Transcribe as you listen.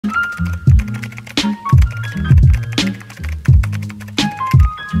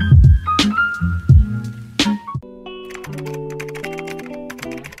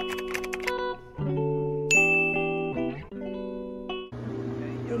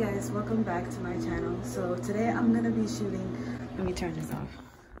guys, welcome back to my channel. So today I'm gonna be shooting, let me turn this off.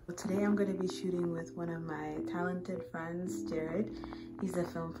 Today I'm gonna be shooting with one of my talented friends, Jarett. He's a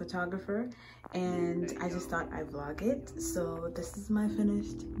film photographer and I just thought I'd vlog it. So this is my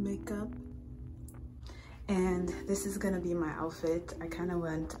finished makeup and this is gonna be my outfit. I kind of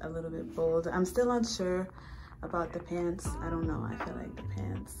went a little bit bold. I'm still unsure about the pants. I don't know, I feel like the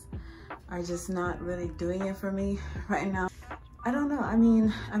pants are just not really doing it for me right now. I don't know. I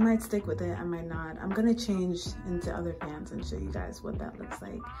mean, I might stick with it, I might not. I'm gonna change into other pants and show you guys what that looks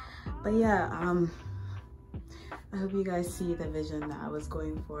like. But yeah, I hope you guys see the vision that I was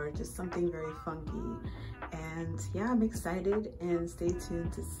going for, just something very funky. And yeah, I'm excited, and stay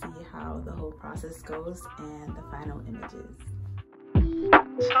tuned to see how the whole process goes and the final images.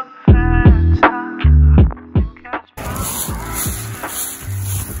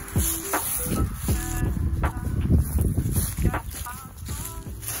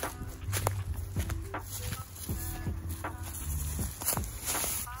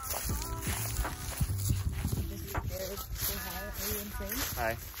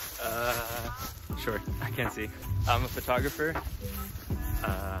 Hi. Sure. I can't see. I'm a photographer.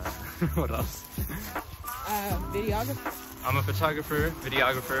 What else? Videographer. I'm a photographer,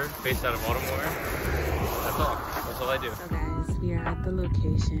 videographer, based out of Baltimore. That's all. That's all I do. So guys, we are at the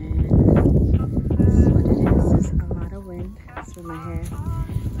location. This is what it is. There's a lot of wind. So my hair is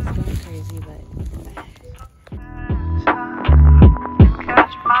going crazy, but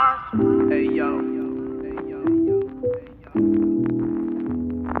hey yo.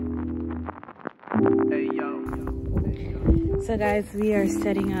 So guys, we are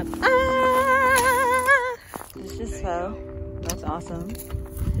setting up. This just fell. That's awesome.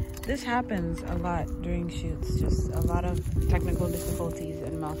 This happens a lot during shoots, just a lot of technical difficulties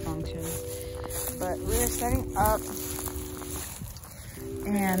and malfunctions. But we're setting up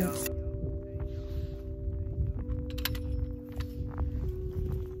and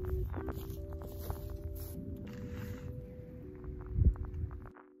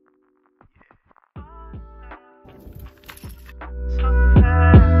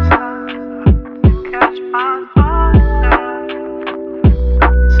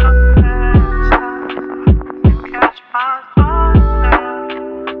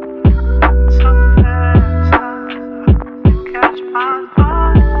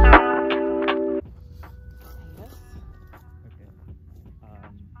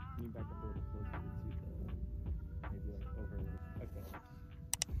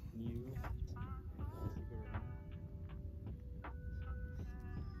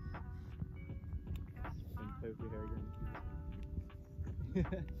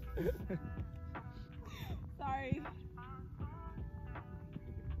Sorry.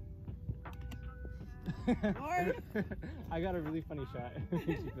 I got a really funny shot. She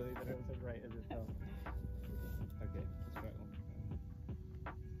really that it was like right as it fell. Okay, let's try it one more time.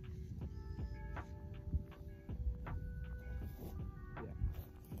 Yeah.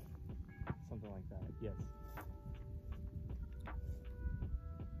 Something like that. Yes.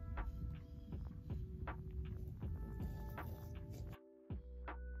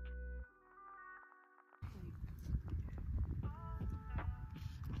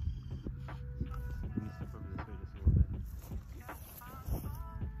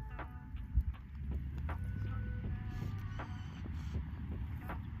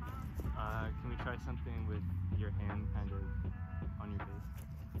 Can we try something with your hand kind of on your face?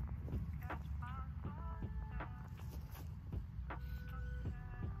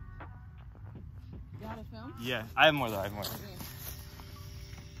 You want to film? Yeah, I have more though, I have more.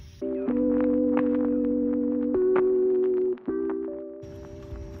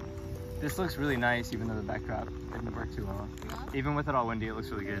 This looks really nice even though the backdrop didn't work too well. Yeah. Even with it all windy, it looks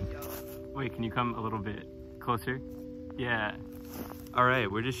really good. Wait, can you come a little bit closer? Yeah. All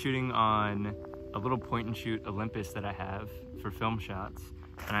right, we're just shooting on a little point and shoot Olympus that I have for film shots.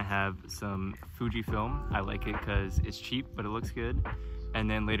 And I have some Fujifilm. I like it because it's cheap, but it looks good. And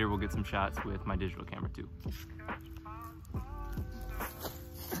then later we'll get some shots with my digital camera too.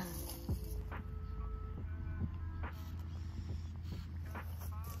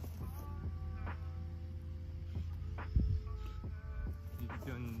 You keep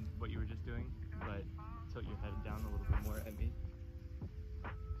doing what you were just doing, but tilt your head down a little bit more at me.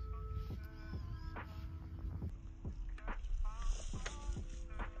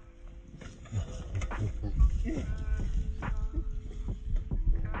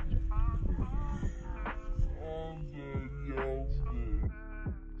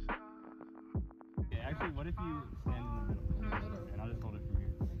 Actually, what if you stand in the middle? And I'll just hold it from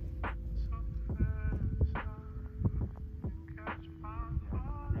here.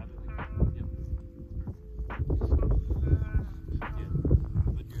 Yeah.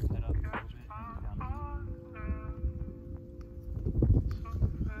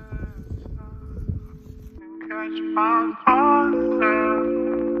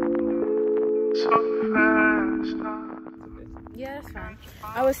 Yeah, that's fine.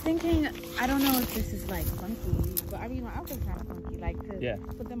 I was thinking, I don't know if this is like funky, but I mean my outfit's kind of funky, like to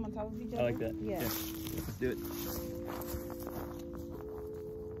put them on top of each other. I like that. Yeah. Let's do it.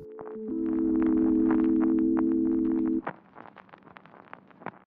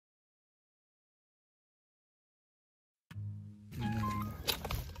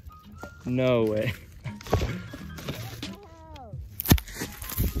 No way.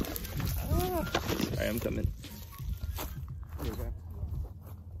 Alright, I'm coming. Here we go.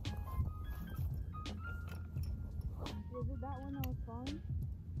 Was it that one that was falling?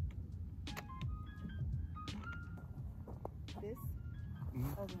 This?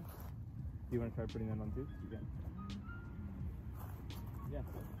 Mm-hmm. Okay. Do you want to try putting that on too? You can. Yeah.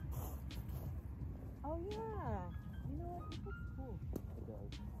 Oh yeah. You know what? This looks cool. It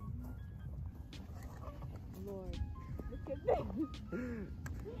does. Lord. Look at this.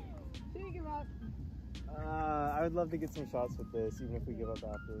 Should we give up? I would love to get some shots with this, even if we give up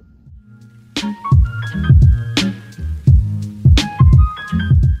after.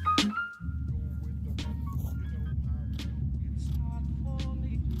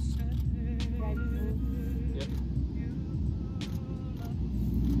 Yep.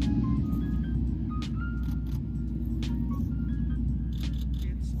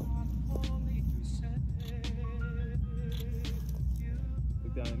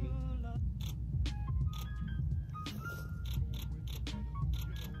 Look down at me.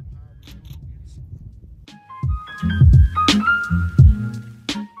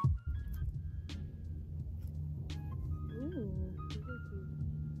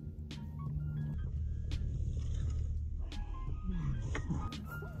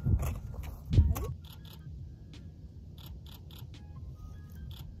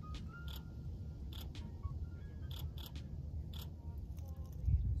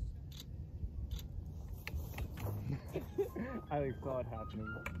 I like saw it happening.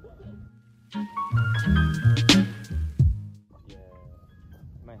 Yeah,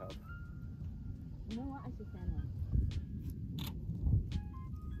 might help. You know what? I should stand on.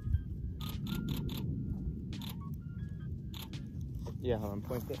 Yeah, hold on,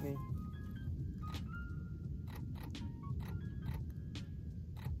 point at me.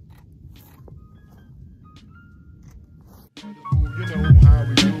 You know how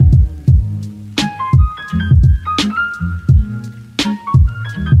we do.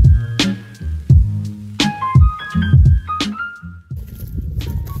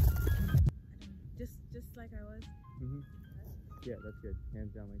 Just like I was. Mm-hmm. Yeah, that's good.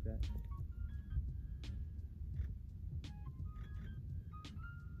 Hands down like that.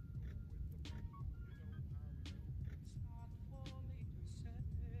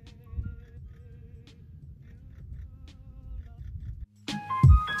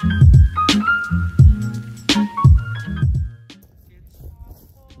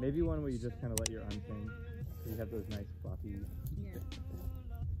 Maybe one where you just kind of let your arms hang, so you have those nice floppy. Yeah.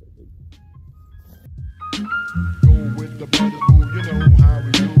 Go with the brothers, boo, you know how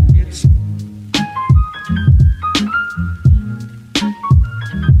we do. It's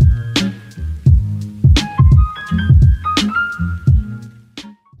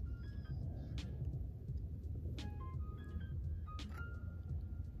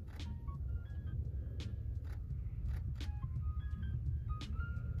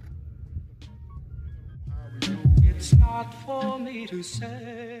It's not for me to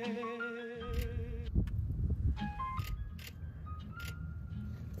say.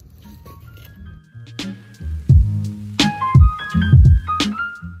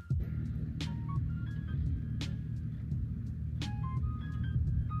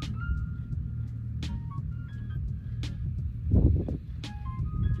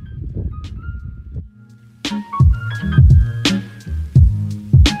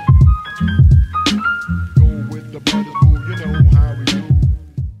 go with the brothers, boo, you know how we do.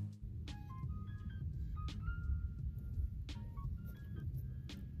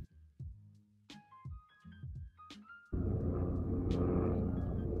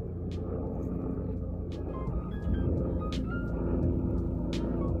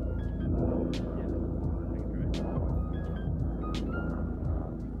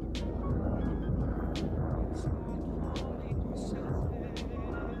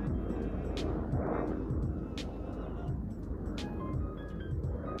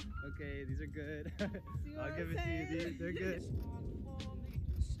 Okay, these are good. See what I'll give I'm it to you. saying? They're good.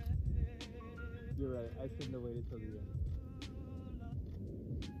 You're right. I shouldn't have waited till the end.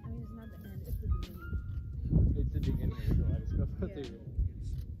 I mean, it's not the end. It's the beginning. It's the beginning of the show. I just go Yeah. through it.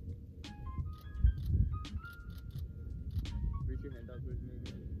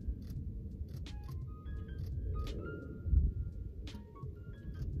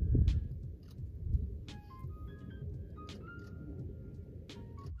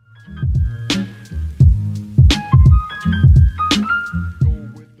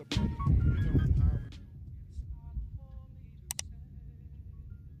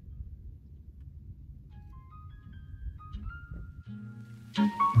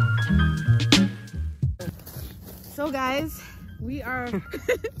 So guys, we are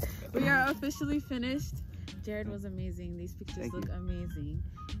officially finished. Jarett was amazing. These pictures look amazing,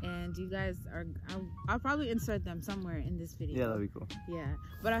 and you guys are. I'll probably insert them somewhere in this video. Yeah, that'd be cool. Yeah,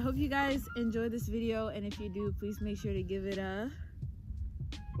 but I hope you guys enjoy this video, and if you do, please make sure to give it a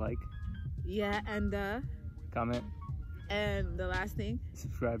like. Yeah, and comment. And the last thing,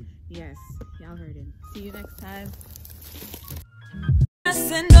 subscribe. Yes, y'all heard it. See you next time. I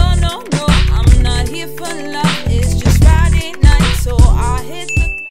said no, no, no, I'm not here for love. It's just Friday night, so I hit